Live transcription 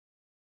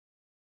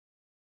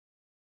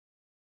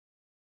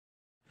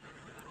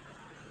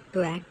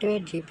To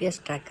activate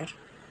GPS tracker,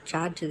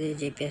 charge the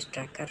GPS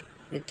tracker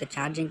with the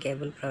charging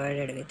cable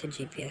provided with the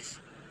GPS.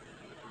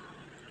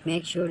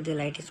 Make sure the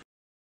light is.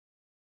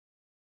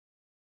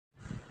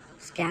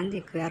 Scan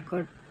the QR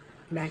code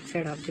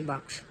backside of the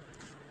box.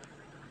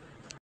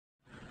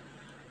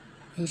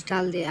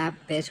 Install the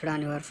app based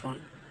on your phone.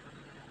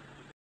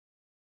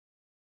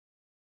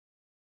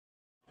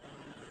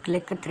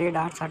 Click three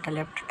dots at the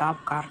left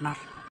top corner.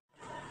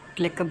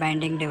 Click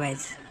binding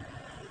device.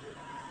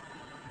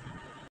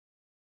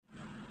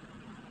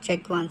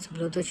 Check once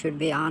Bluetooth should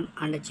be on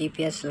and the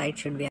GPS light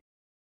should be on.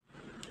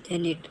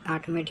 Then it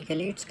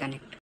automatically it's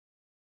connect.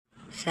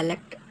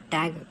 Select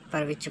tag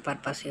for which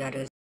purpose you are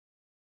using.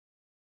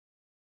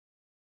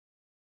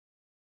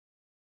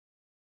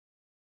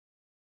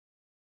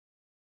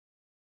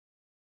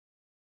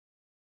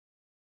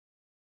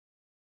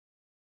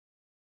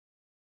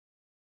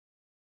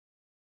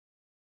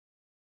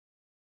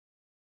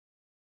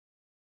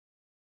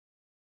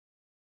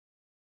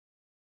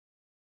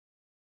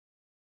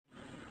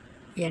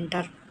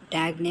 Enter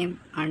tag name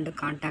and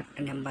contact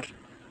number.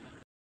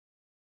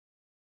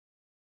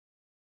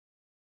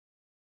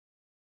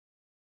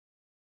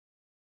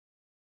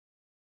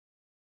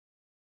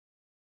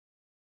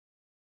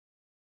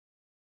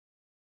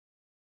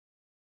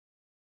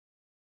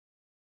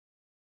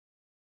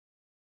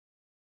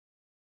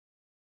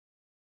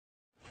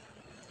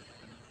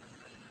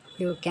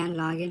 You can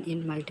log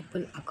in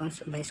multiple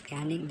accounts by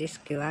scanning this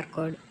QR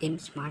code in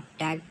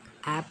SmartTag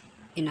app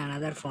in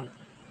another phone.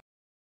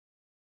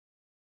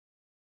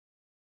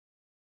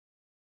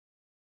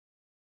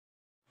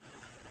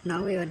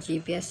 Now your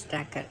GPS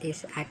tracker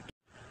is active.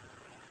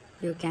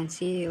 You can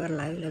see your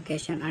live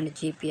location and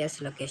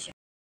GPS location.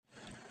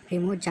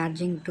 Remove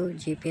charging to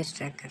GPS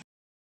tracker.